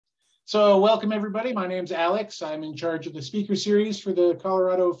So welcome everybody. My name's Alex. I'm in charge of the speaker series for the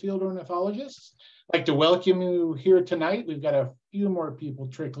Colorado Field Ornithologists. I'd like to welcome you here tonight. We've got a few more people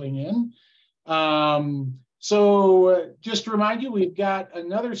trickling in. Just to remind you, we've got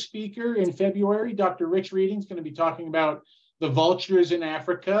another speaker in February. Dr. Rich Reading's going to be talking about the vultures in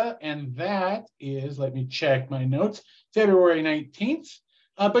Africa, and that is, let me check my notes, February 19th.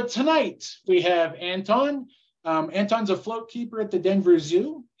 But tonight we have Anton. Anton's a float keeper at the Denver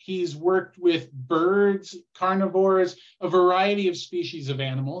Zoo. He's worked with birds, carnivores, a variety of species of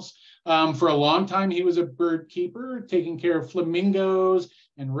animals. For a long time, he was a bird keeper, taking care of flamingos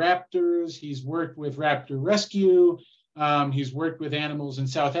and raptors. He's worked with raptor rescue. He's worked with animals in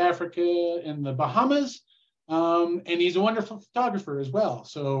South Africa and the Bahamas. And he's a wonderful photographer as well.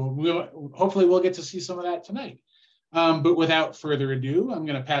 So hopefully we'll get to see some of that tonight. But without further ado, I'm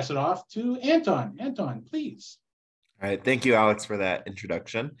going to pass it off to Anton. Anton, please. All right. Thank you, Alex, for that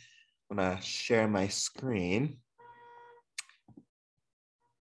introduction. I'm going to share my screen.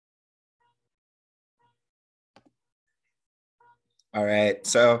 All right.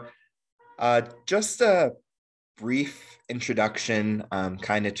 So just a brief introduction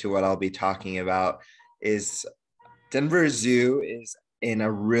kind of to what I'll be talking about is Denver Zoo is in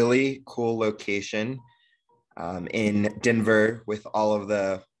a really cool location in Denver with all of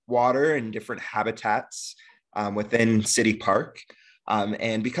the water and different habitats within City Park.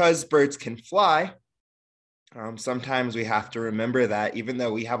 And because birds can fly, sometimes we have to remember that even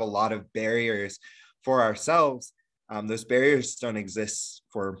though we have a lot of barriers for ourselves, those barriers don't exist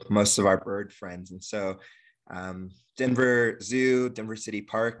for most of our bird friends. And so Denver Zoo, Denver City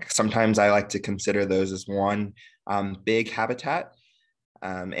Park, sometimes I like to consider those as one big habitat.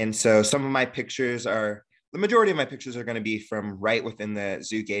 And so some of my pictures the majority of my pictures are going to be from right within the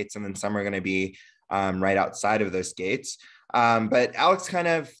zoo gates, and then some are going to be right outside of those gates. But Alex kind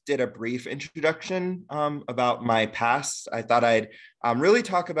of did a brief introduction about my past. I thought I'd really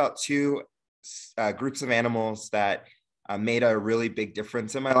talk about two groups of animals that made a really big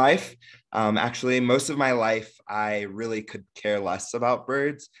difference in my life. Actually, most of my life, I really could care less about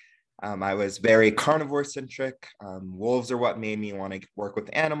birds. I was very carnivore centric. Wolves are what made me want to work with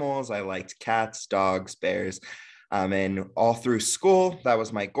animals. I liked cats, dogs, bears. And all through school, that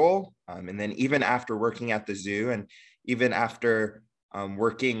was my goal. And then even after working at the zoo and even after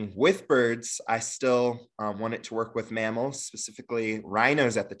working with birds, I still wanted to work with mammals, specifically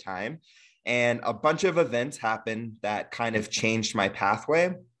rhinos at the time. And a bunch of events happened that kind of changed my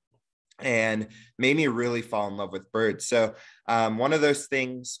pathway and made me really fall in love with birds. So one of those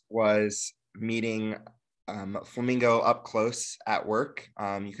things was meeting a flamingo up close at work.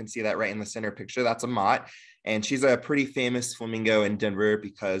 You can see that right in the center picture. That's a Mott. And she's a pretty famous flamingo in Denver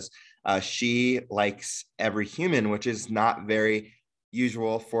because she likes every human, which is not very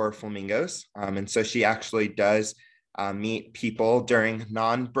usual for flamingos. And so she actually does meet people during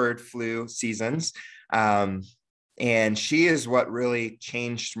non-bird flu seasons. And she is what really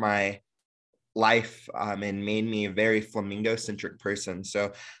changed my life and made me a very flamingo-centric person.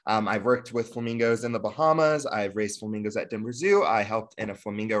 So I've worked with flamingos in the Bahamas. I've raised flamingos at Denver Zoo. I helped in a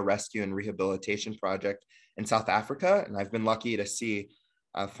flamingo rescue and rehabilitation project in South Africa. And I've been lucky to see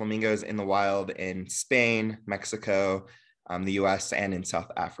flamingos in the wild in Spain, Mexico, the US, and in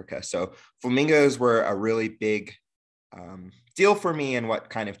South Africa. So flamingos were a really big deal for me and what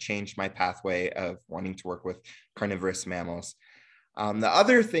kind of changed my pathway of wanting to work with carnivorous mammals. The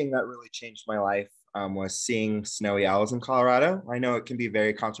other thing that really changed my life was seeing snowy owls in Colorado. I know it can be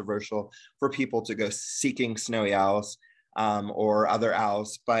very controversial for people to go seeking snowy owls or other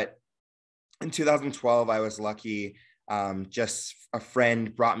owls, but in 2012, I was lucky. Just a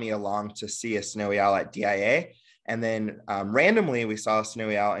friend brought me along to see a snowy owl at DIA. And then randomly, we saw a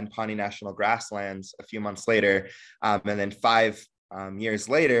snowy owl in Pawnee National Grasslands a few months later. And then 5 years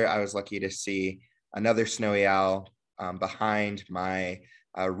later, I was lucky to see another snowy owl behind my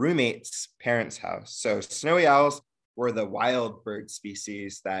roommate's parents' house. So snowy owls were the wild bird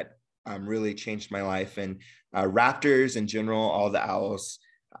species that really changed my life. And raptors in general, all the owls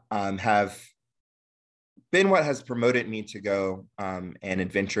have been what has promoted me to go and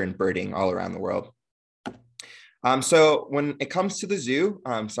adventure in birding all around the world. So when it comes to the zoo,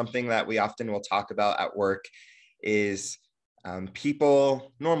 something that we often will talk about at work is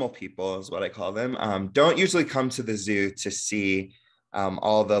normal people is what I call them, don't usually come to the zoo to see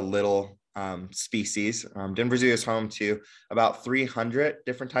all the little species. Denver Zoo is home to about 300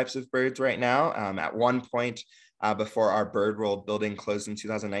 different types of birds right now. At one point before our Bird World building closed in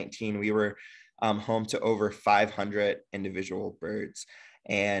 2019, we were home to over 500 individual birds.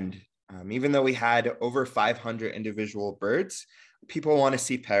 And even though we had over 500 individual birds, people want to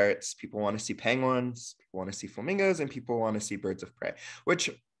see parrots, people want to see penguins, people want to see flamingos, and people want to see birds of prey, which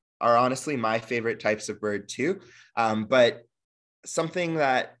are honestly my favorite types of bird too. But something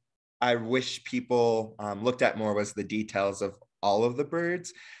that I wish people looked at more was the details of all of the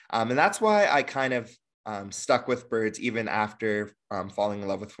birds. And that's why I kind of stuck with birds even after falling in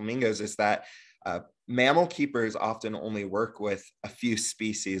love with flamingos, is that mammal keepers often only work with a few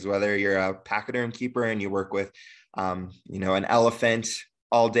species, whether you're a pachyderm keeper and you work with, an elephant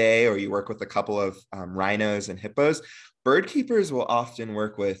all day, or you work with a couple of rhinos and hippos. Bird keepers will often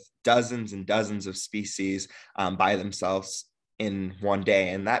work with dozens and dozens of species by themselves in one day.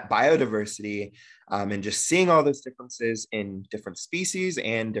 And that biodiversity and just seeing all those differences in different species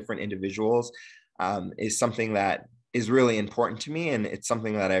and different individuals is something that is really important to me. And it's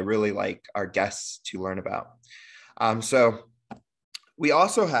something that I really like our guests to learn about. So we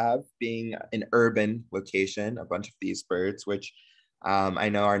also have, being an urban location, a bunch of these birds, which I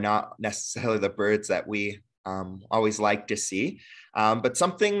know are not necessarily the birds that we always like to see. But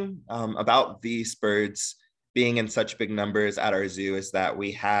something about these birds being in such big numbers at our zoo is that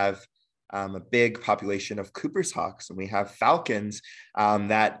we have a big population of Cooper's hawks, and we have falcons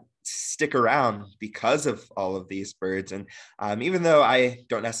that stick around because of all of these birds. And even though I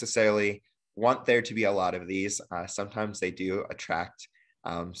don't necessarily want there to be a lot of these, sometimes they do attract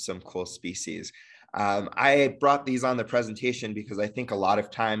some cool species. I brought these on the presentation because I think a lot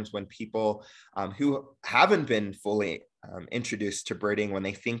of times when people who haven't been fully introduced to birding, when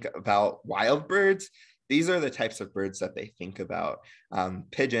they think about wild birds, these are the types of birds that they think about.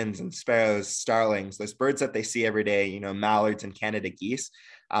 Pigeons and sparrows, starlings, those birds that they see every day, mallards and Canada geese.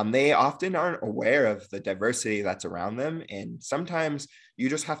 They often aren't aware of the diversity that's around them. And sometimes you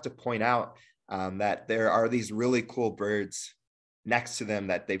just have to point out that there are these really cool birds next to them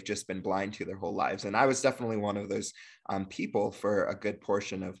that they've just been blind to their whole lives. And I was definitely one of those people for a good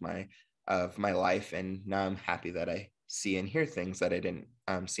portion of my life. And now I'm happy that I see and hear things that I didn't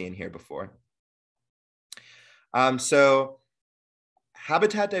see and hear before. So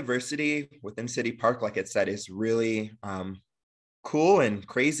habitat diversity within City Park, like it said, is really cool and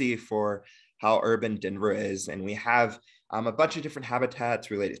crazy for how urban Denver is. And we have a bunch of different habitats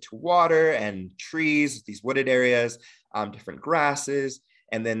related to water and trees, these wooded areas, different grasses,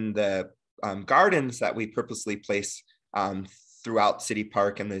 and then the gardens that we purposely place throughout City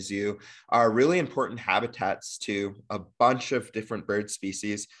Park and the zoo are really important habitats to a bunch of different bird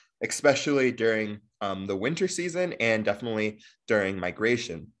species, especially during the winter season and definitely during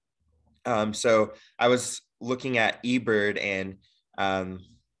migration. So I was looking at eBird, and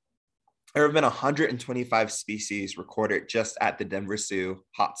there have been 125 species recorded just at the Denver Zoo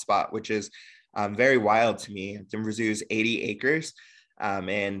hotspot, which is very wild to me. Denver Zoo is 80 acres,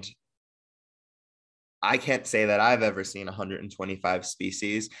 and I can't say that I've ever seen 125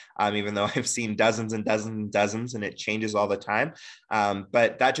 species, even though I've seen dozens and dozens and dozens, and it changes all the time.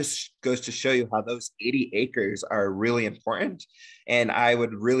 But that just goes to show you how those 80 acres are really important. And I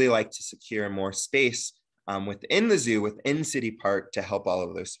would really like to secure more space within the zoo, within City Park, to help all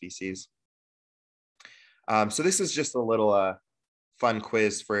of those species. So this is just a little fun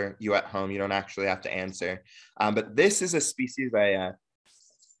quiz for you at home. You don't actually have to answer. But this is a species I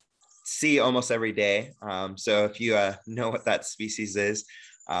see almost every day. So if you know what that species is,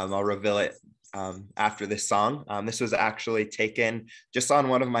 I'll reveal it after this song. This was actually taken just on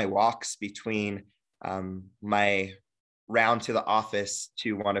one of my walks between my round to the office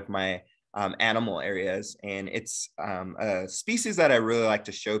to one of my animal areas. And it's a species that I really like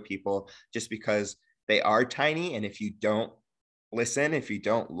to show people just because they are tiny. And if you don't listen, if you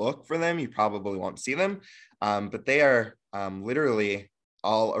don't look for them, you probably won't see them. But they are literally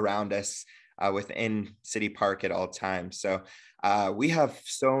all around us within City Park at all times. So we have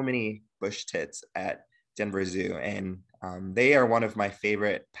so many bush tits at Denver Zoo, and they are one of my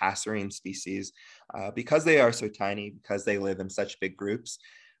favorite passerine species because they are so tiny, because they live in such big groups.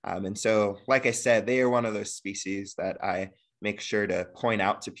 And so, like I said, they are one of those species that I make sure to point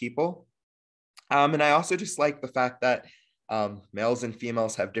out to people. And I also just like the fact that males and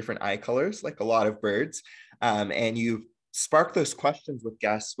females have different eye colors, like a lot of birds. And you spark those questions with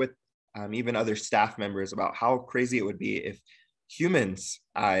guests, with even other staff members, about how crazy it would be if humans'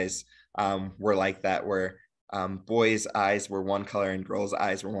 eyes were like that, where boys' eyes were one color and girls'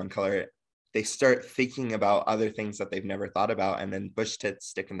 eyes were one color. They start thinking about other things that they've never thought about, and then bush tits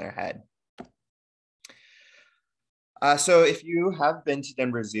stick in their head. So if you have been to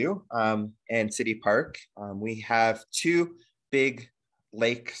Denver Zoo and City Park, we have two big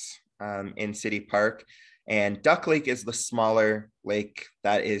lakes in City Park, and Duck Lake is the smaller lake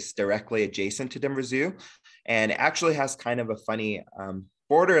that is directly adjacent to Denver Zoo. and it actually has kind of a funny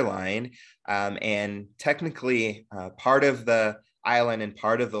borderline. And technically, part of the island and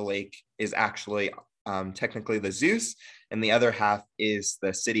part of the lake is actually technically the Zeus, and the other half is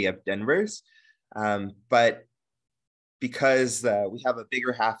the city of Denver's. But because we have a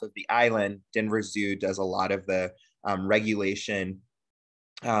bigger half of the island, Denver Zoo does a lot of the regulation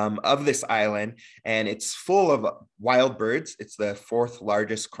of this island, and it's full of wild birds. It's the fourth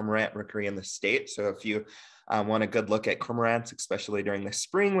largest cormorant rookery in the state. So if you want a good look at cormorants, especially during the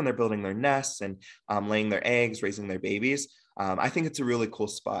spring when they're building their nests and laying their eggs, raising their babies, I think it's a really cool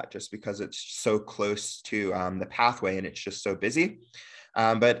spot just because it's so close to the pathway and it's just so busy.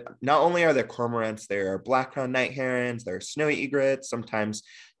 But not only are there cormorants, there are black-crowned night herons, there are snowy egrets. Sometimes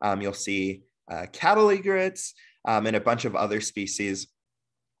you'll see cattle egrets and a bunch of other species.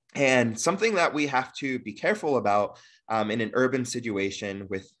 And something that we have to be careful about in an urban situation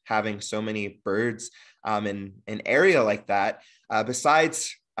with having so many birds in an area like that,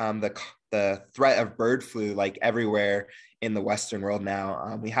 besides the threat of bird flu like everywhere in the Western world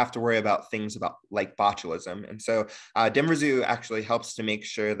now, we have to worry about things about like botulism. And so Denver Zoo actually helps to make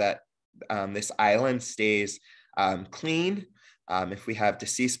sure that this island stays clean. If we have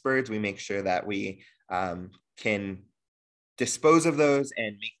deceased birds, we make sure that we can dispose of those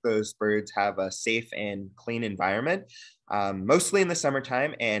and make those birds have a safe and clean environment, mostly in the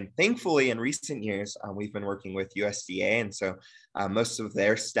summertime. And thankfully, in recent years, we've been working with USDA. And so most of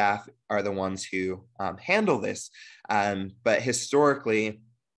their staff are the ones who handle this. But historically,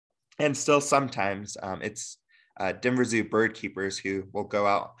 and still sometimes, it's Denver Zoo bird keepers who will go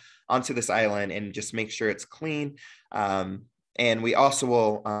out onto this island and just make sure it's clean. And we also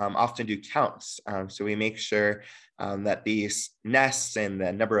will often do counts. So we make sure that these nests and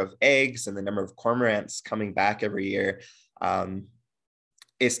the number of eggs and the number of cormorants coming back every year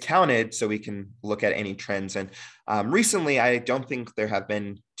is counted so we can look at any trends. And recently, I don't think there have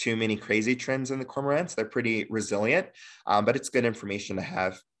been too many crazy trends in the cormorants. They're pretty resilient, but it's good information to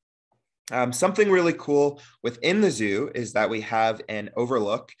have. Something really cool within the zoo is that we have an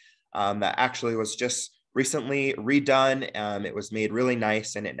overlook that actually was just recently redone. It was made really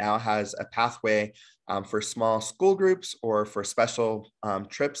nice, and it now has a pathway for small school groups or for special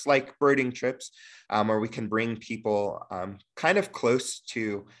trips like birding trips, where we can bring people kind of close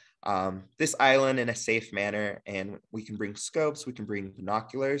to this island in a safe manner. And we can bring scopes, we can bring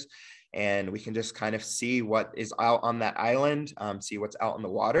binoculars, and we can just kind of see what is out on that island, see what's out in the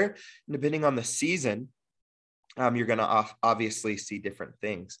water. And depending on the season, you're going to obviously see different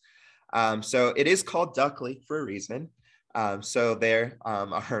things. So it is called Duck Lake for a reason. So there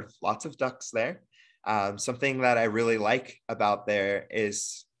are lots of ducks there. Something that I really like about there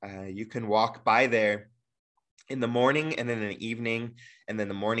is you can walk by there in the morning and then in the evening and then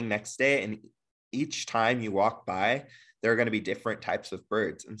the morning next day. And each time you walk by, there are going to be different types of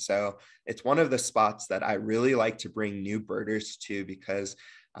birds. And so it's one of the spots that I really like to bring new birders to, because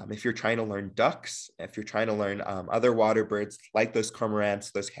if you're trying to learn ducks, if you're trying to learn other water birds like those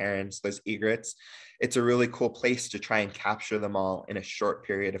cormorants, those herons, those egrets, it's a really cool place to try and capture them all in a short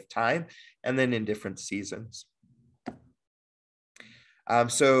period of time and then in different seasons.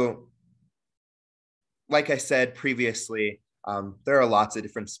 So like I said previously, there are lots of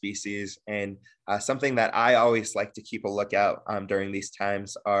different species, and something that I always like to keep a lookout during these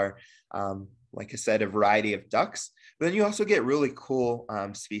times are, like I said, a variety of ducks. But then you also get really cool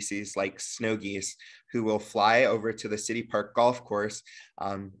species like snow geese who will fly over to the city park golf course.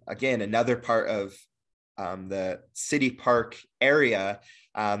 Again, another part of the city park area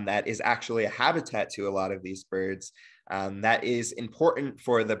that is actually a habitat to a lot of these birds that is important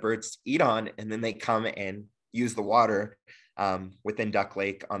for the birds to eat on, and then they come and use the water within Duck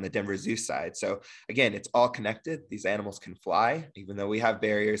Lake on the Denver Zoo side. So again, it's all connected. These animals can fly, even though we have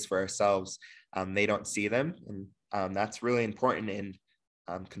barriers for ourselves. They don't see them, and that's really important in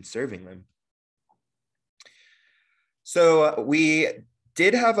conserving them. So we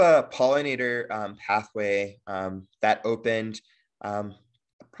did have a pollinator pathway that opened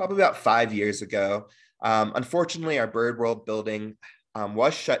probably about 5 years ago. Unfortunately, our Bird World building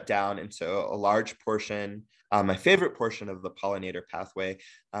was shut down, and so a large portion, my favorite portion of the pollinator pathway,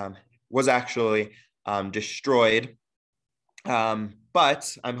 was actually destroyed.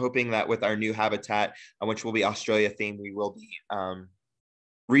 But I'm hoping that with our new habitat, which will be Australia themed, we will be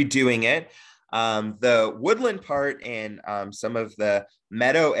redoing it. The woodland part and some of the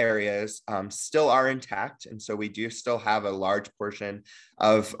meadow areas still are intact. And so we do still have a large portion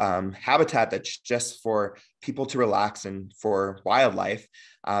of habitat that's just for people to relax and for wildlife.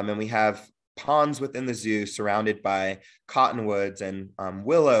 And we have ponds within the zoo surrounded by cottonwoods and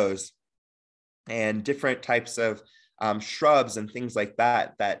willows and different types of shrubs and things like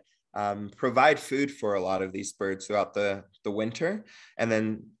that that provide food for a lot of these birds throughout the winter, and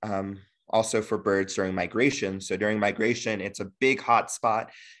then also for birds during migration. So during migration, it's a big hot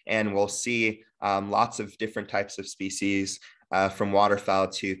spot, and we'll see lots of different types of species, from waterfowl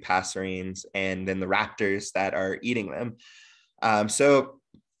to passerines, and then the raptors that are eating them. So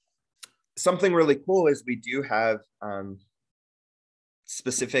something really cool is we do have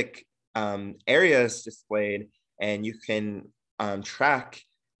specific areas displayed, and you can track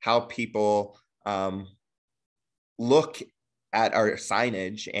how people look at our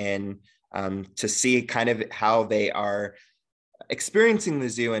signage, and to see kind of how they are experiencing the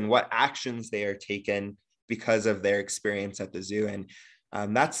zoo and what actions they are taken because of their experience at the zoo. And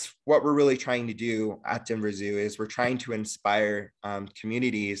that's what we're really trying to do at Denver Zoo, is we're trying to inspire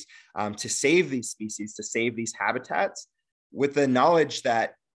communities to save these species, to save these habitats, with the knowledge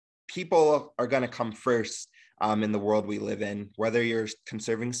that people are going to come first in the world we live in, whether you're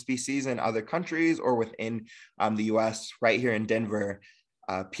conserving species in other countries or within the US. Right here in Denver,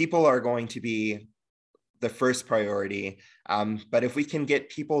 people are going to be the first priority. But if we can get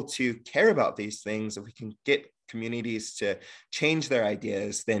people to care about these things, if we can get communities to change their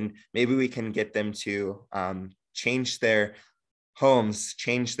ideas, then maybe we can get them to change their homes,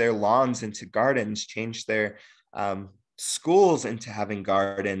 change their lawns into gardens, change their schools into having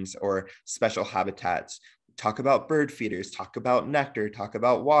gardens or special habitats. Talk about bird feeders, talk about nectar, talk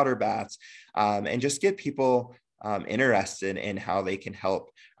about water baths, and just get people interested in how they can help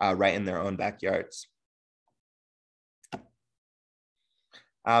right in their own backyards.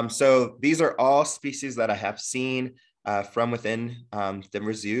 So these are all species that I have seen from within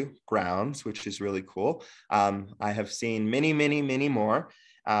Denver Zoo grounds, which is really cool. I have seen many, many, many more.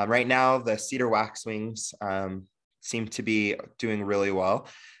 Right now, the cedar waxwings seem to be doing really well.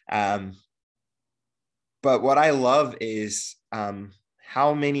 But what I love is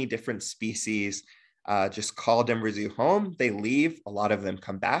how many different species just call Denver Zoo home. They leave, a lot of them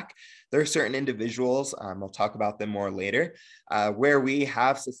come back. There are certain individuals, I'll talk about them more later, where we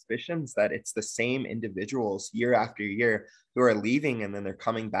have suspicions that it's the same individuals year after year who are leaving, and then they're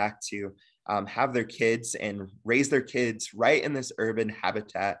coming back to have their kids and raise their kids right in this urban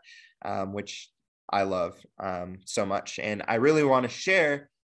habitat, which I love so much. And I really want to share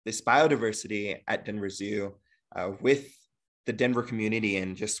this biodiversity at Denver Zoo with the Denver community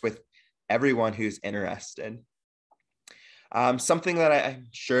and just with everyone who's interested. Something that I'm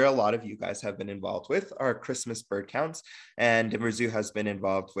sure a lot of you guys have been involved with are Christmas bird counts, and Denver Zoo has been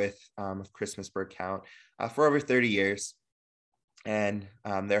involved with Christmas bird count for over 30 years. And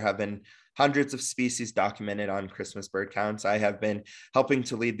there have been hundreds of species documented on Christmas bird counts. I have been helping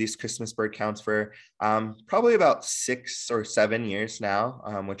to lead these Christmas bird counts for probably about 6 or 7 years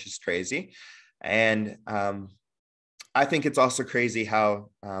now, which is crazy. And I think it's also crazy how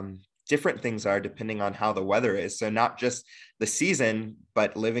different things are depending on how the weather is. So not just the season,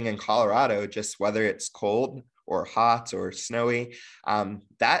 but living in Colorado, just whether it's cold or hot or snowy,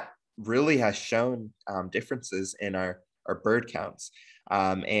 that really has shown differences in our bird counts.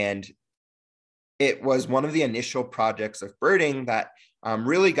 And it was one of the initial projects of birding that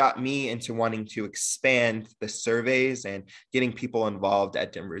really got me into wanting to expand the surveys and getting people involved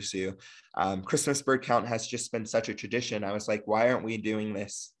at Denver Zoo. Christmas bird count has just been such a tradition. I was like, why aren't we doing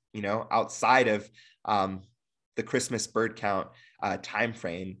this, outside of the Christmas bird count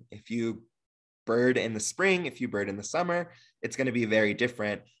timeframe? If you bird in the spring, if you bird in the summer, it's going to be very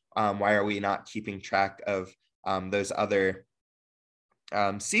different. Why are we not keeping track of those other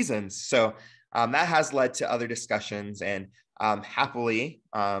seasons? So that has led to other discussions, and happily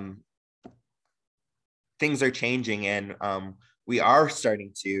things are changing, and we are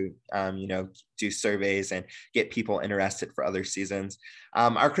starting to do surveys and get people interested for other seasons.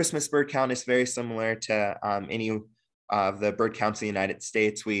 Our Christmas bird count is very similar to any of the bird counts in the United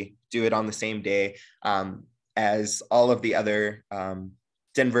States. We do it on the same day as all of the other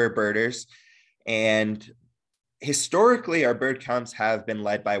Denver birders, and historically, our bird counts have been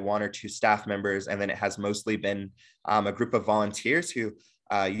led by 1 or 2 staff members, and then it has mostly been a group of volunteers who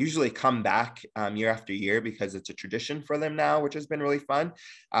usually come back year after year because it's a tradition for them now, which has been really fun.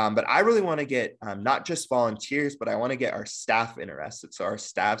 But I really want to get not just volunteers, but I want to get our staff interested. So our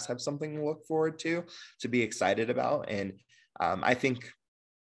staffs have something to look forward to be excited about. And I think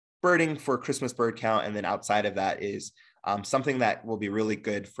birding for Christmas bird count, and then outside of that, is something that will be really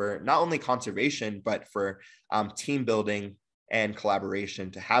good for not only conservation, but for team building and collaboration,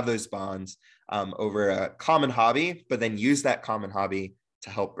 to have those bonds over a common hobby, but then use that common hobby to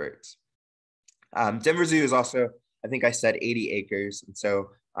help birds. Denver Zoo is also I think I said 80 acres. And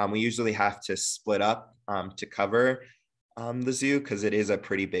so we usually have to split up to cover the zoo because it is a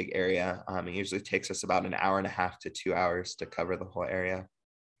pretty big area. It usually takes us about an hour and a half to 2 hours to cover the whole area.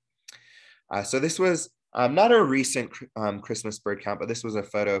 So this was not a recent Christmas bird count, but this was a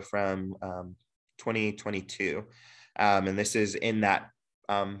photo from 2022. And this is in that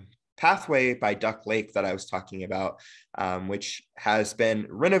pathway by Duck Lake that I was talking about, which has been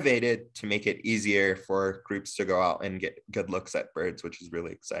renovated to make it easier for groups to go out and get good looks at birds, which is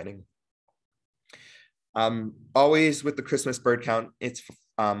really exciting. Always with the Christmas bird count, it's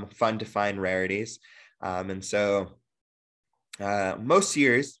fun to find rarities. And so most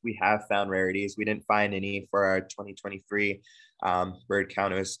years we have found rarities. We didn't find any for our 2023 bird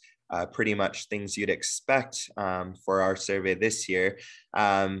count. It was pretty much things you'd expect for our survey this year.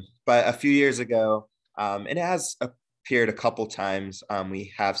 But a few years ago, and it has appeared a couple times,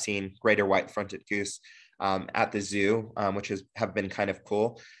 we have seen greater white-fronted goose at the zoo, which have been kind of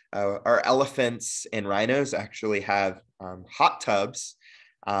cool. Our elephants and rhinos actually have hot tubs.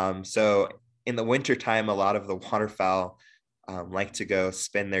 So in the wintertime, a lot of the waterfowl like to go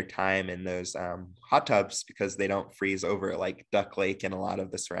spend their time in those hot tubs because they don't freeze over like Duck Lake and a lot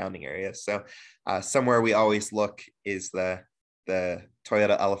of the surrounding areas. So somewhere we always look is the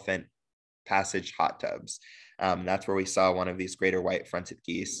Toyota Elephant Passage hot tubs. That's where we saw one of these greater white-fronted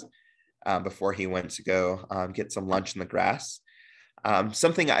geese before he went to go get some lunch in the grass.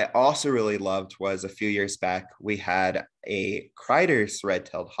 Something I also really loved was a few years back, we had a Crider's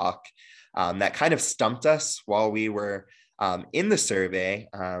red-tailed hawk that kind of stumped us while we were in the survey,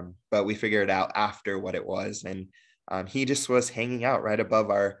 but we figured out after what it was. And he just was hanging out right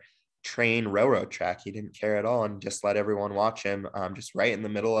above our train railroad track. He didn't care at all and just let everyone watch him just right in the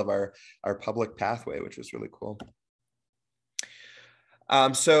middle of our public pathway, which was really cool.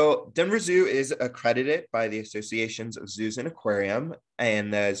 So Denver Zoo is accredited by the Associations of Zoos and Aquarium,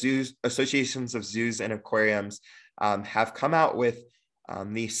 and the Associations of Zoos and Aquariums have come out with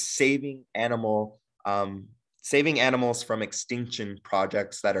the saving animals from extinction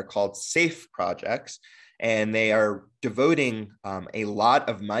projects that are called SAFE projects. And they are devoting a lot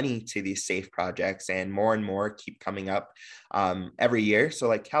of money to these SAFE projects, and more keep coming up every year. So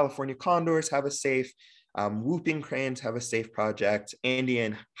like California condors have a SAFE, whooping cranes have a SAFE project,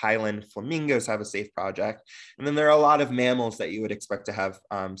 Andean Highland flamingos have a SAFE project. And then there are a lot of mammals that you would expect to have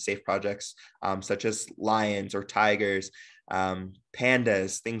SAFE projects, such as lions or tigers,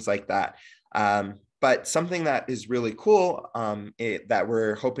 pandas, things like that. But something that is really cool that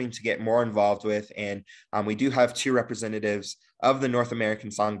we're hoping to get more involved with, and we do have 2 representatives of the North American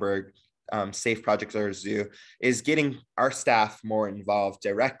Songbird SAFE project at our zoo, is getting our staff more involved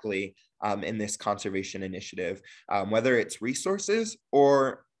directly in this conservation initiative, whether it's resources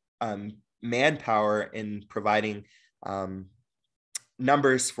or manpower in providing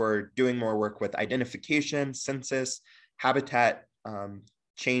numbers for doing more work with identification, census, habitat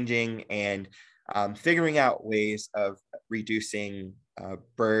changing, and figuring out ways of reducing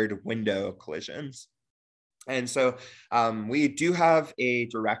bird window collisions. And so we do have a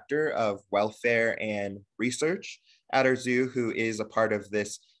director of welfare and research at our zoo who is a part of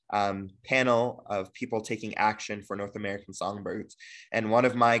this panel of people taking action for North American songbirds. And one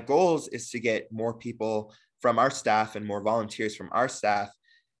of my goals is to get more people from our staff and more volunteers from our staff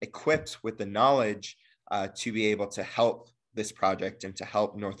equipped with the knowledge to be able to help this project and to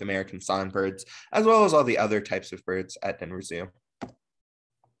help North American songbirds, as well as all the other types of birds at Denver Zoo.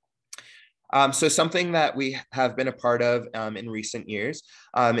 So something that we have been a part of in recent years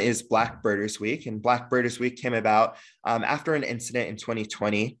is Black Birders Week. And Black Birders Week came about after an incident in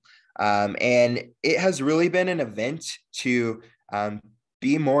 2020. And it has really been an event to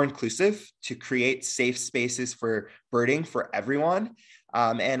be more inclusive, to create safe spaces for birding for everyone.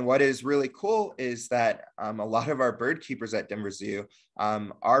 And what is really cool is that a lot of our bird keepers at Denver Zoo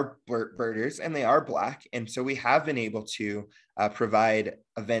are birders, and they are Black. And so we have been able to provide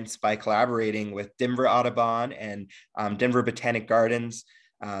events by collaborating with Denver Audubon and Denver Botanic Gardens,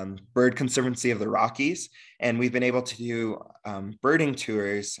 Bird Conservancy of the Rockies. And we've been able to do birding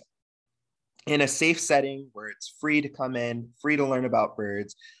tours in a safe setting where it's free to come in, free to learn about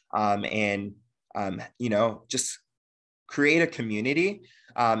birds, and just create a community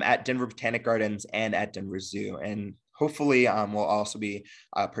at Denver Botanic Gardens and at Denver Zoo. And hopefully we'll also be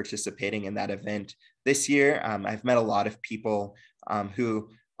participating in that event this year. I've met a lot of people who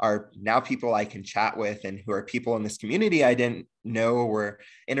are now people I can chat with, and who are people in this community I didn't know were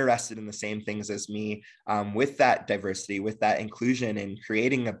interested in the same things as me, with that diversity, with that inclusion, and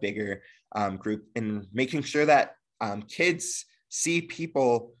creating a bigger group, and making sure that kids see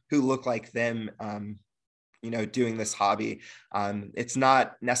people who look like them doing this hobby. It's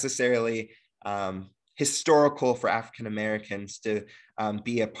not necessarily historical for African Americans to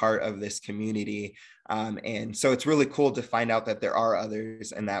be a part of this community. And so it's really cool to find out that there are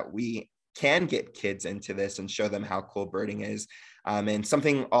others and that we can get kids into this and show them how cool birding is. And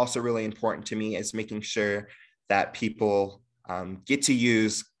something also really important to me is making sure that people get to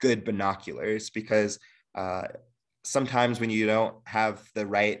use good binoculars, because sometimes when you don't have the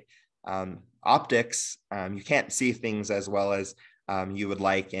right optics, you can't see things as well as you would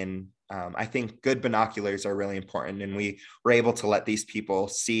like. And I think good binoculars are really important. And we were able to let these people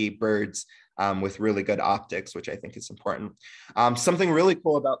see birds with really good optics, which I think is important. Something really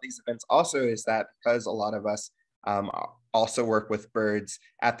cool about these events also is that because a lot of us also work with birds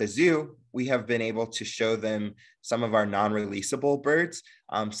at the zoo, we have been able to show them some of our non-releasable birds,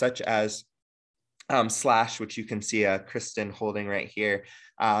 such as Slash, which you can see Kristen holding right here.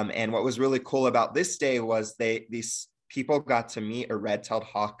 And what was really cool about this day was these people got to meet a red-tailed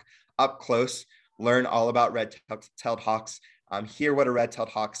hawk up close, learn all about red-tailed hawks, hear what a red-tailed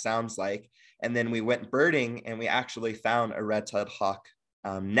hawk sounds like. And then we went birding and we actually found a red-tailed hawk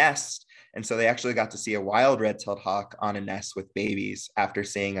nest. And so they actually got to see a wild red-tailed hawk on a nest with babies after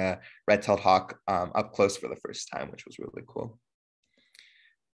seeing a red-tailed hawk up close for the first time, which was really cool.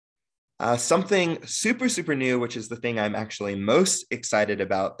 Something super, super new, which is the thing I'm actually most excited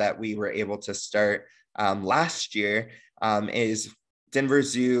about that we were able to start last year, is Denver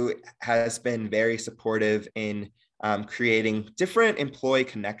Zoo has been very supportive in creating different employee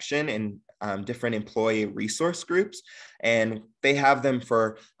connection and different employee resource groups. And they have them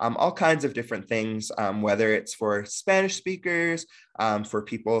for all kinds of different things, whether it's for Spanish speakers, for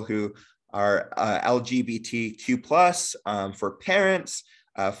people who are LGBTQ+, for parents,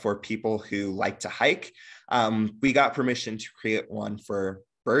 for people who like to hike. We got permission to create one for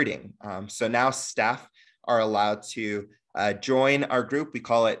birding. So now staff are allowed to join our group. We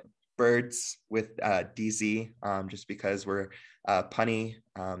call it Birds with DZ, just because we're punny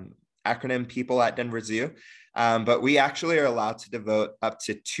acronym people at Denver Zoo. But we actually are allowed to devote up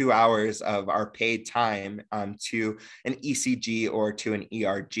to 2 hours of our paid time to an ECG or to an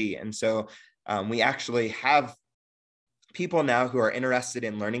ERG. And so we actually have people now who are interested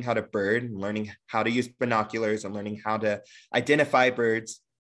in learning how to bird, and learning how to use binoculars, and learning how to identify birds,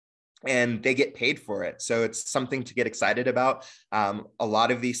 and they get paid for it. So it's something to get excited about. A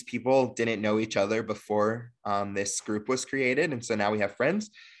lot of these people didn't know each other before this group was created. And so now we have friends.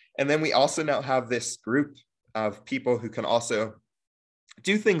 And then we also now have this group of people who can also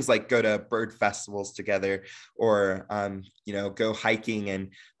do things like go to bird festivals together, or go hiking and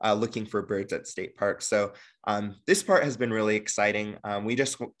looking for birds at state parks. So this part has been really exciting. We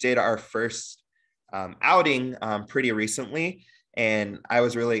just did our first outing pretty recently, and I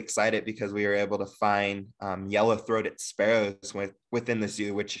was really excited because we were able to find yellow-throated sparrows within the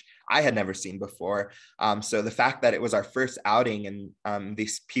zoo, which I had never seen before. So the fact that it was our first outing and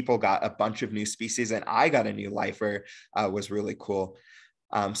these people got a bunch of new species and I got a new lifer was really cool.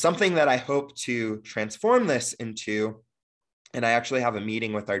 Something that I hope to transform this into, and I actually have a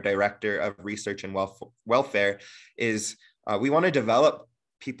meeting with our director of research and welfare, is we want to develop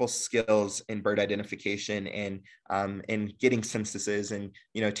people's skills in bird identification and in getting censuses, and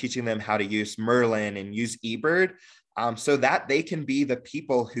teaching them how to use Merlin and use eBird, so that they can be the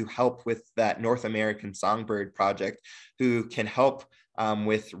people who help with that North American Songbird project, who can help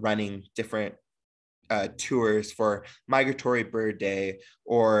with running different tours for Migratory Bird Day,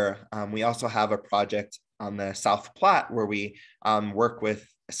 or we also have a project on the South Platte where we work with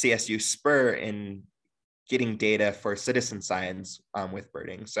CSU Spur in getting data for citizen science with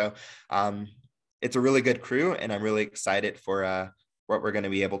birding. So it's a really good crew, and I'm really excited for what we're going to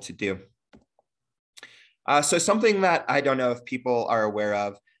be able to do. So something that I don't know if people are aware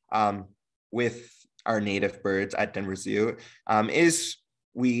of with our native birds at Denver Zoo is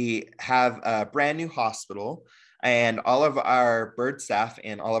we have a brand new hospital, and all of our bird staff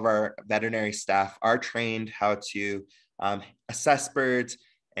and all of our veterinary staff are trained how to assess birds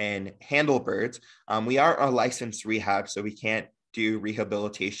and handle birds. We aren't a licensed rehab, so we can't do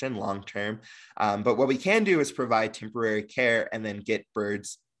rehabilitation long-term. But what we can do is provide temporary care and then get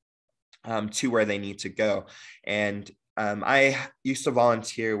birds to where they need to go. And I used to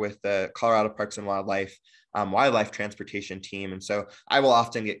volunteer with the Colorado Parks and Wildlife transportation team. And so I will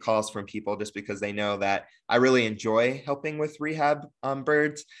often get calls from people just because they know that I really enjoy helping with rehab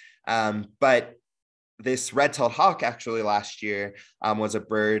birds. But this red-tailed hawk actually last year was a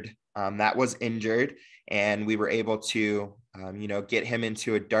bird that was injured, and we were able to get him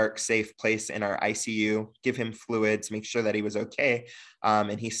into a dark, safe place in our ICU, give him fluids, make sure that he was okay.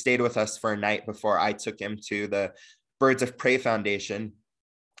 And he stayed with us for a night before I took him to the Birds of Prey Foundation.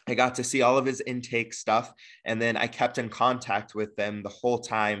 I got to see all of his intake stuff, and then I kept in contact with them the whole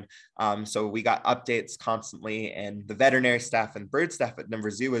time. So we got updates constantly, and the veterinary staff and bird staff at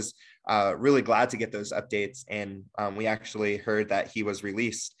Denver Zoo was really glad to get those updates. And we actually heard that he was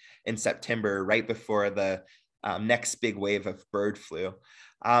released in September, right before the next big wave of bird flu.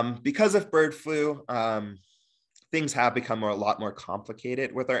 Because of bird flu, things have become a lot more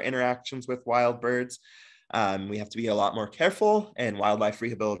complicated with our interactions with wild birds. We have to be a lot more careful, and wildlife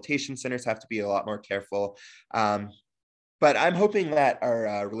rehabilitation centers have to be a lot more careful. But I'm hoping that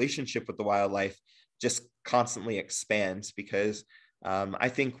our relationship with the wildlife just constantly expands, because I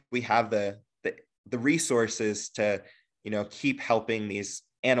think we have the resources to, keep helping these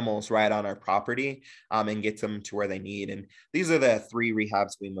animals right on our property and get them to where they need. And these are the 3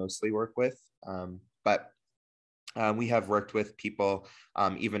 rehabs we mostly work with. But we have worked with people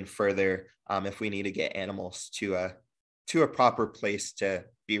even further if we need to get animals to a proper place to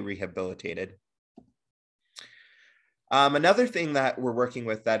be rehabilitated. Another thing that we're working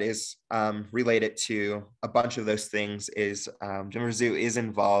with that is related to a bunch of those things is Denver Zoo is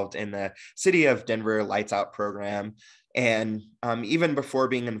involved in the City of Denver Lights Out program. And even before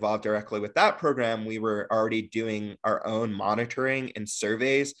being involved directly with that program, we were already doing our own monitoring and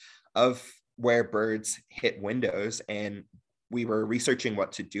surveys of where birds hit windows, and we were researching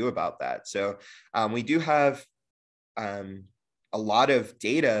what to do about that. So we do have a lot of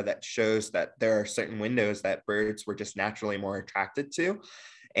data that shows that there are certain windows that birds were just naturally more attracted to,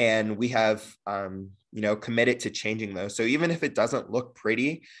 and we have committed to changing those. So even if it doesn't look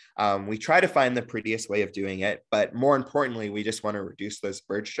pretty, we try to find the prettiest way of doing it, but more importantly, we just want to reduce those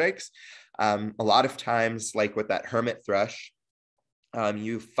bird strikes. A lot of times, like with that hermit thrush,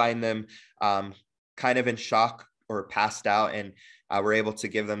 you find them kind of in shock or passed out, and we're able to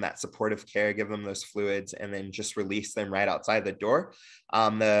give them that supportive care, give them those fluids, and then just release them right outside the door.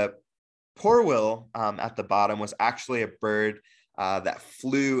 The porwheel at the bottom was actually a bird that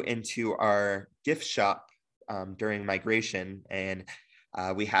flew into our gift shop during migration, and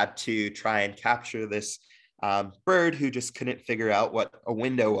we had to try and capture this bird who just couldn't figure out what a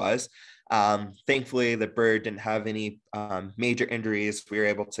window was. Thankfully, the bird didn't have any major injuries. We were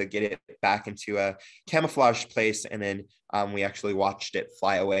able to get it back into a camouflage place, and then we actually watched it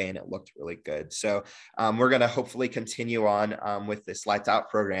fly away, and it looked really good. So we're going to hopefully continue on with this Lights Out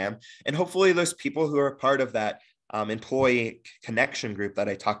program, and hopefully those people who are part of that employee connection group that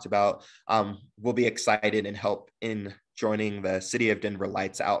I talked about will be excited and help in joining the City of Denver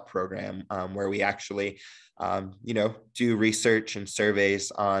Lights Out program, where we actually, do research and surveys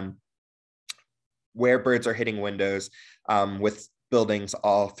on where birds are hitting windows with buildings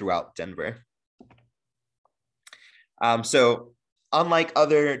all throughout Denver. So unlike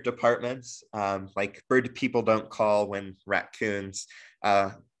other departments, like bird people don't call when raccoons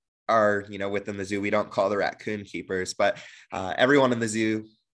are, within the zoo. We don't call the raccoon keepers, but everyone in the zoo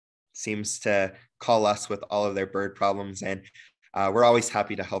seems to call us with all of their bird problems. And we're always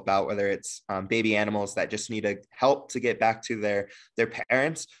happy to help out, whether it's baby animals that just need help to get back to their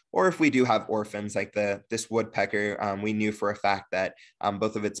parents, or if we do have orphans like this woodpecker. We knew for a fact that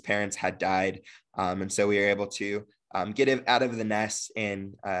both of its parents had died. And so we were able to get it out of the nest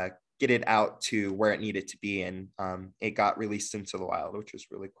and get it out to where it needed to be. And it got released into the wild, which was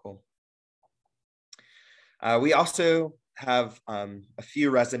really cool. We also have a few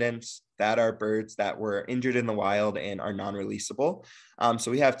residents that are birds that were injured in the wild and are non-releasable.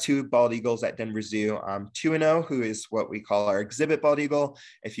 So we have 2 bald eagles at Denver Zoo. 2-0, who is what we call our exhibit bald eagle.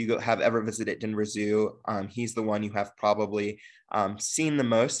 If you have ever visited Denver Zoo, he's the one you have probably seen the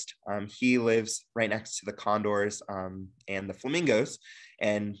most. He lives right next to the condors and the flamingos.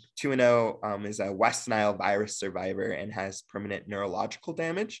 And 2-0 is a West Nile virus survivor and has permanent neurological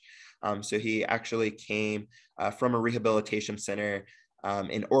damage. So he actually came from a rehabilitation center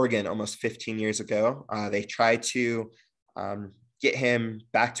in Oregon almost 15 years ago. They tried to get him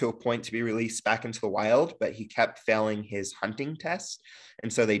back to a point to be released back into the wild, but he kept failing his hunting test.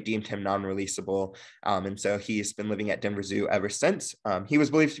 And so they deemed him non-releasable. And so he's been living at Denver Zoo ever since. He was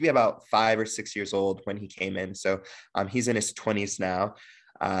believed to be about 5 or 6 years old when he came in. So he's in his 20s now.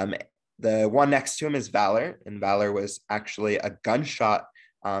 The one next to him is Valor, and Valor was actually a gunshot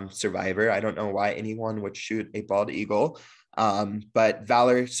survivor. I don't know why anyone would shoot a bald eagle, but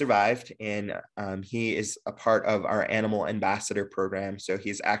Valor survived, and he is a part of our animal ambassador program. So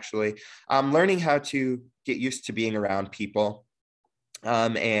he's actually learning how to get used to being around people.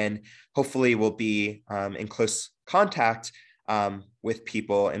 and hopefully we'll be in close contact with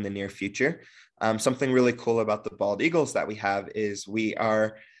people in the near future. Something really cool about the bald eagles that we have is we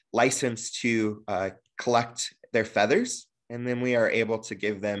are licensed to collect their feathers, and then we are able to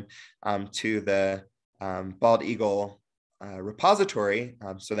give them to the bald eagle repository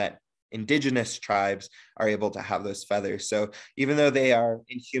so that indigenous tribes are able to have those feathers. So even though they are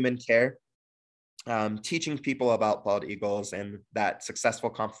in human care, teaching people about bald eagles and that successful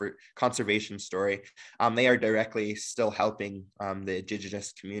conservation story, they are directly still helping the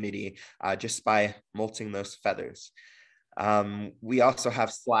indigenous community just by molting those feathers. We also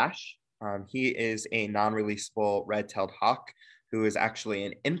have Slash. He is a non-releasable red-tailed hawk who is actually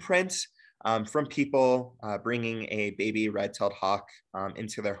an imprint from people bringing a baby red-tailed hawk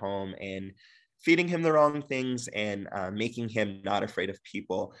into their home and feeding him the wrong things and making him not afraid of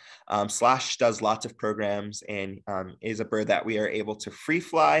people. Slash does lots of programs and is a bird that we are able to free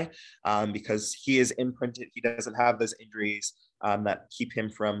fly because he is imprinted. He doesn't have those injuries that keep him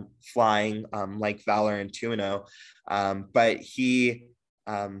from flying like Valor and Tuno, but he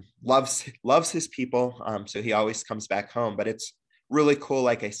loves his people, so he always comes back home. But it's really cool,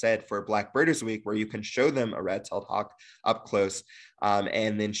 like I said, for Black Birders Week, where you can show them a red-tailed hawk up close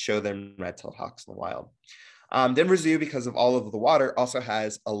and then show them red-tailed hawks in the wild. Denver Zoo, because of all of the water, also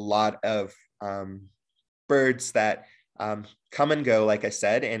has a lot of birds that come and go, like I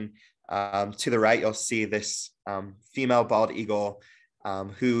said. And to the right, you'll see this female bald eagle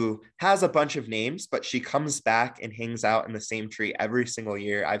who has a bunch of names, but she comes back and hangs out in the same tree every single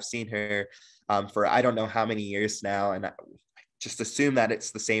year. I've seen her for I don't know how many years now, and I just assume that it's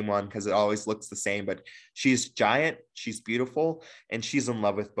the same one because it always looks the same. But she's giant, she's beautiful, and she's in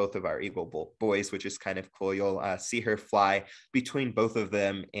love with both of our eagle boys, which is kind of cool. You'll see her fly between both of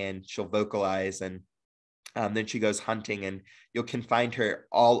them, and she'll vocalize, and then she goes hunting, and you can find her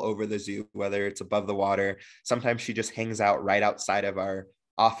all over the zoo, whether it's above the water. Sometimes she just hangs out right outside of our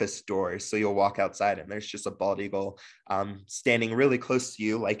office doors. So you'll walk outside and there's just a bald eagle standing really close to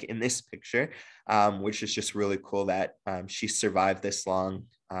you, like in this picture, which is just really cool that she survived this long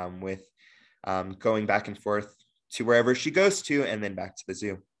with going back and forth to wherever she goes to and then back to the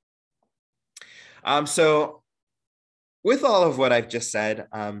zoo. So with all of what I've just said,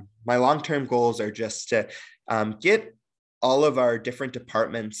 my long-term goals are just to get all of our different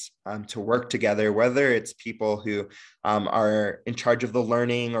departments to work together, whether it's people who are in charge of the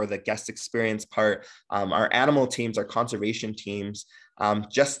learning or the guest experience part, our animal teams, our conservation teams,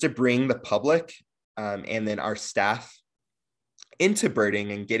 just to bring the public and then our staff into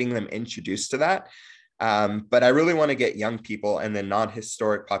birding and getting them introduced to that. But I really want to get young people and the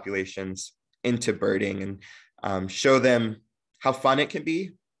non-historic populations into birding and show them how fun it can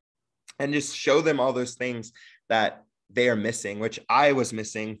be and just show them all those things that they are missing, which I was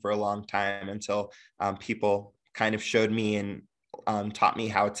missing for a long time until people kind of showed me and taught me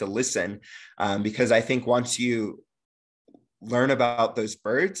how to listen. Because I think once you learn about those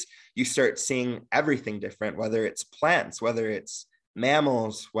birds, you start seeing everything different, whether it's plants, whether it's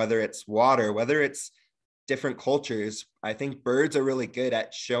mammals, whether it's water, whether it's different cultures. I think birds are really good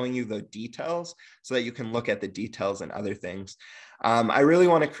at showing you the details so that you can look at the details and other things. I really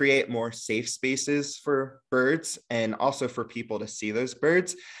want to create more safe spaces for birds and also for people to see those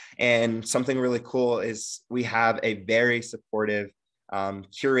birds. And something really cool is we have a very supportive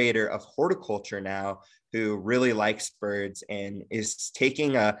curator of horticulture now who really likes birds and is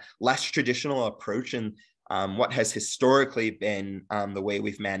taking a less traditional approach and what has historically been the way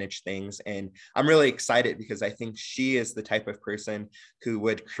we've managed things. And I'm really excited because I think she is the type of person who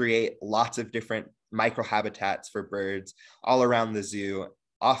would create lots of different microhabitats for birds all around the zoo,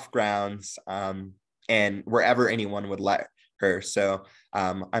 off grounds, and wherever anyone would let her. So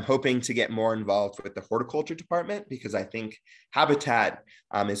I'm hoping to get more involved with the horticulture department because I think habitat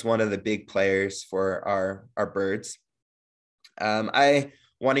is one of the big players for our birds. I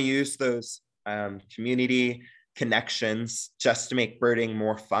want to use those community connections just to make birding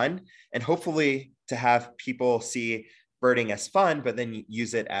more fun and hopefully to have people see birding as fun, but then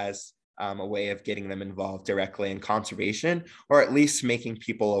use it as a way of getting them involved directly in conservation, or at least making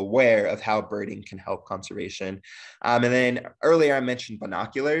people aware of how birding can help conservation. And then earlier I mentioned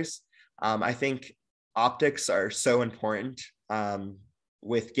binoculars. I think optics are so important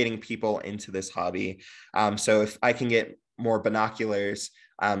with getting people into this hobby. So if I can get more binoculars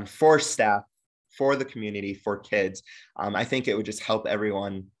for staff, for the community, for kids, I think it would just help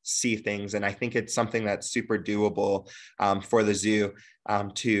everyone see things. And I think it's something that's super doable for the zoo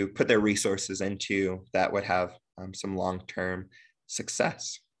to put their resources into that would have some long-term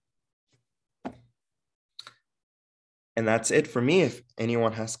success. And that's it for me. If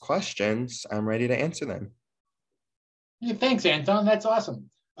anyone has questions, I'm ready to answer them. Yeah, thanks, Anton. That's awesome.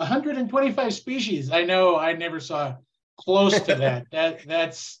 125 species. I know I never saw close to that.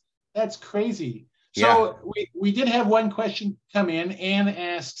 That's crazy. Yeah. So we did have one question come in. Anne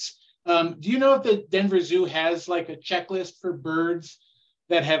asks, do you know if the Denver Zoo has like a checklist for birds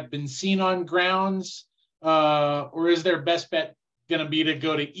that have been seen on grounds? Or is their best bet going to be to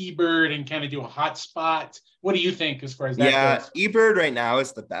go to eBird and kind of do a hot spot? What do you think as far as that Yeah, goes? eBird right now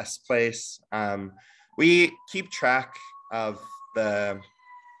is the best place. We keep track of the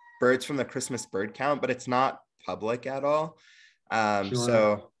birds from the Christmas bird count, but it's not public at all. Sure.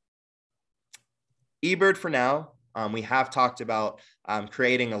 So eBird for now. We have talked about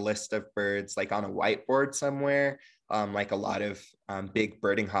creating a list of birds like on a whiteboard somewhere, like a lot of big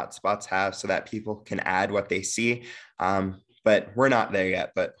birding hotspots have, so that people can add what they see. But we're not there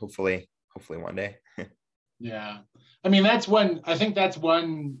yet, but hopefully one day. Yeah. I mean, I think that's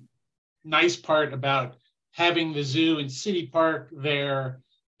one nice part about having the zoo and city park there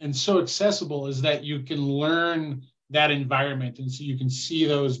and so accessible is that you can learn that environment. And so you can see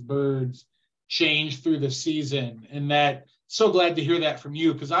those birds change through the season. And that, so glad to hear that from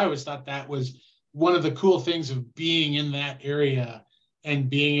you, because I always thought that was one of the cool things of being in that area and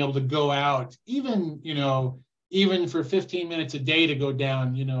being able to go out, even for 15 minutes a day to go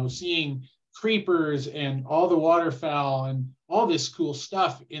down, seeing creepers and all the waterfowl and all this cool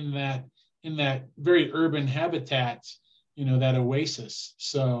stuff in that very urban habitat, that oasis.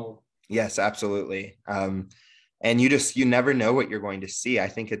 So Yes, absolutely. And you never know what you're going to see. I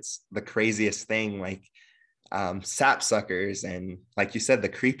think it's the craziest thing, like sapsuckers and, like you said, the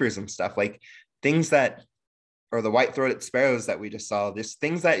creepers and stuff, like things that, or the white-throated sparrows that we just saw, just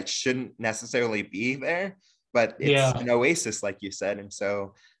things that shouldn't necessarily be there, but it's yeah, an oasis, like you said. And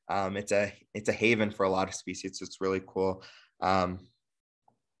so it's a haven for a lot of species. It's really cool. And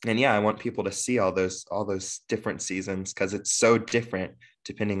yeah, I want people to see all those different seasons, because it's so different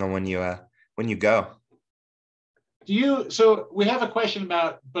depending on when you go. so we have a question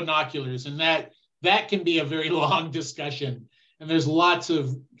about binoculars, and that can be a very long discussion. And there's lots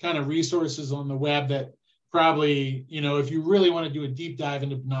of kind of resources on the web that probably, if you really want to do a deep dive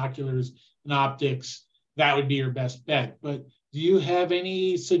into binoculars and optics, that would be your best bet. But do you have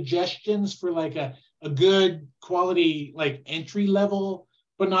any suggestions for like a good quality, like entry level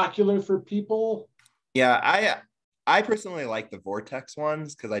binocular for people? Yeah, I personally like the Vortex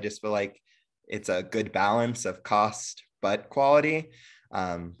ones, because I just feel like it's a good balance of cost but quality.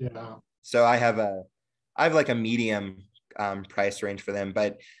 Um, Yeah. so I have like a medium price range for them,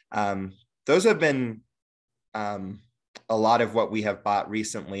 but those have been um, a lot of what we have bought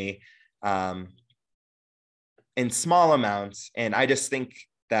recently, um, in small amounts, and I just think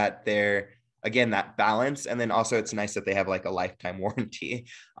that they're, again, that balance, and then also it's nice that they have like a lifetime warranty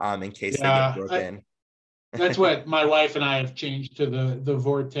in case they get Yeah. broken. That's what my wife and I have changed to the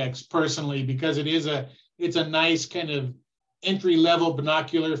Vortex personally, because it's a nice kind of entry level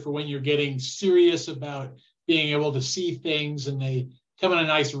binocular for when you're getting serious about being able to see things, and they come in a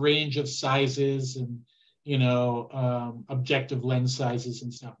nice range of sizes and objective lens sizes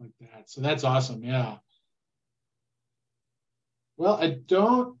and stuff like that. So that's awesome. Yeah. Well, I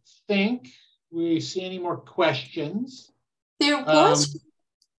don't think we see any more questions. There Um, was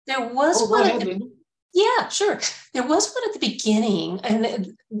there was go one at ahead, the Linda. yeah, sure. There was one at the beginning,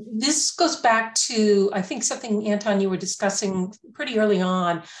 and this goes back to, I think, something, Anton, you were discussing pretty early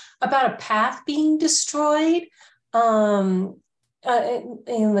on about a path being destroyed. Um,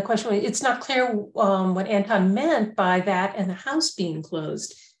 and the question was, it's not clear what Anton meant by that and the house being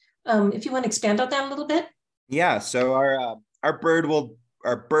closed. If you want to expand on that a little bit. Yeah, so our bird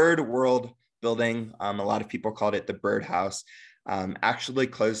world building, a lot of people called it the birdhouse, actually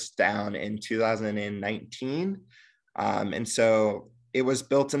closed down in 2019. And so it was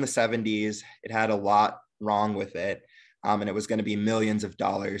built in the 70s. It had a lot wrong with it, and it was going to be millions of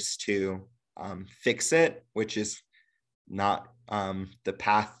dollars to fix it, which is not the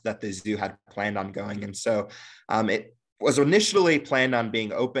path that the zoo had planned on going. And so it was initially planned on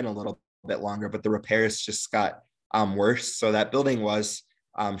being open a little bit longer, but the repairs just got worse. So that building was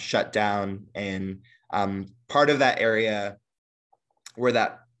shut down, and part of that area where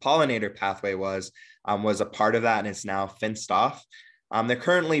that pollinator pathway was a part of that, and it's now fenced off. They're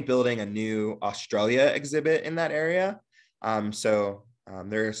currently building a new Australia exhibit in that area. So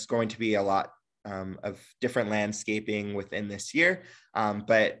there's going to be a lot of different landscaping within this year,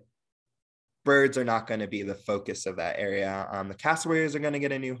 but birds are not going to be the focus of that area. The cassowaries are going to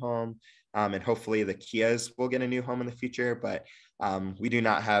get a new home, and hopefully the Kias will get a new home in the future, but we do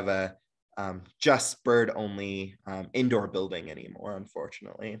not have a just bird only indoor building anymore,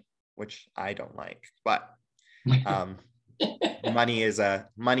 unfortunately, which I don't like. But money is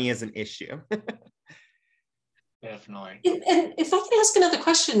an issue. Definitely. And if I can ask another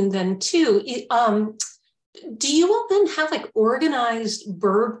question then too, do you all then have like organized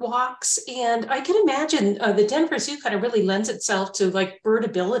bird walks? And I can imagine the Denver Zoo kind of really lends itself to like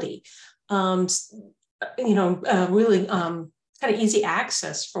birdability, really kind of easy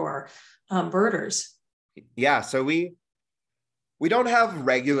access for birders. Yeah, so we don't have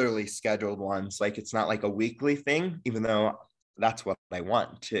regularly scheduled ones. Like it's not like a weekly thing, even though that's what I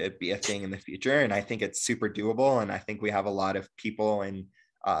want to be a thing in the future. And I think it's super doable. And I think we have a lot of people in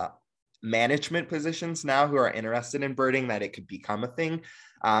management positions now who are interested in birding, that it could become a thing.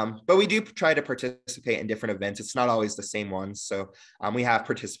 But we do try to participate in different events. It's not always the same ones. So we have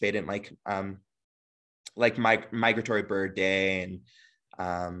participated in like Migratory Bird Day and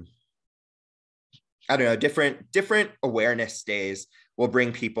I don't know, different awareness days. We'll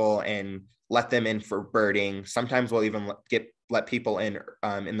bring people and let them in for birding. Sometimes we'll even let people in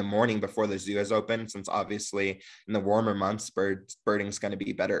the morning before the zoo is open, since obviously in the warmer months, birding is going to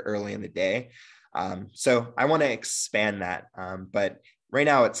be better early in the day. So I want to expand that, but right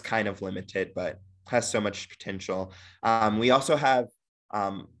now it's kind of limited, but has so much potential. We also have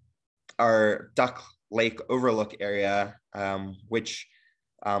our Duck Lake Overlook area, which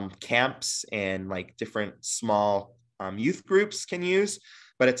camps and like different small youth groups can use,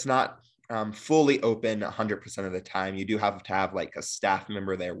 but it's not fully open 100% of the time. You do have to have like a staff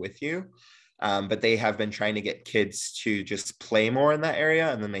member there with you, but they have been trying to get kids to just play more in that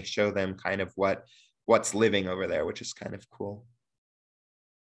area, and then they show them kind of what's living over there, which is kind of cool.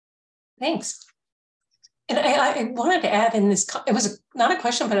 Thanks. And I wanted to add in this, it was not a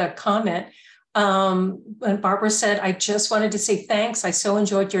question, but a comment. When Barbara said, I just wanted to say thanks. I so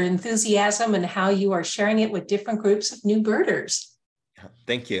enjoyed your enthusiasm and how you are sharing it with different groups of new birders.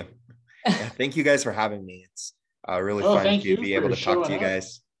 Thank you. Yeah, thank you guys for having me. It's really fun to be able to talk to you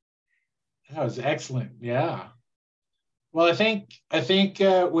guys. That was excellent. Yeah. Well, I think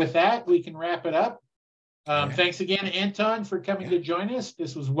with that, we can wrap it up. Thanks again, Anton, for coming to join us.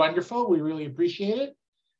 This was wonderful. We really appreciate it.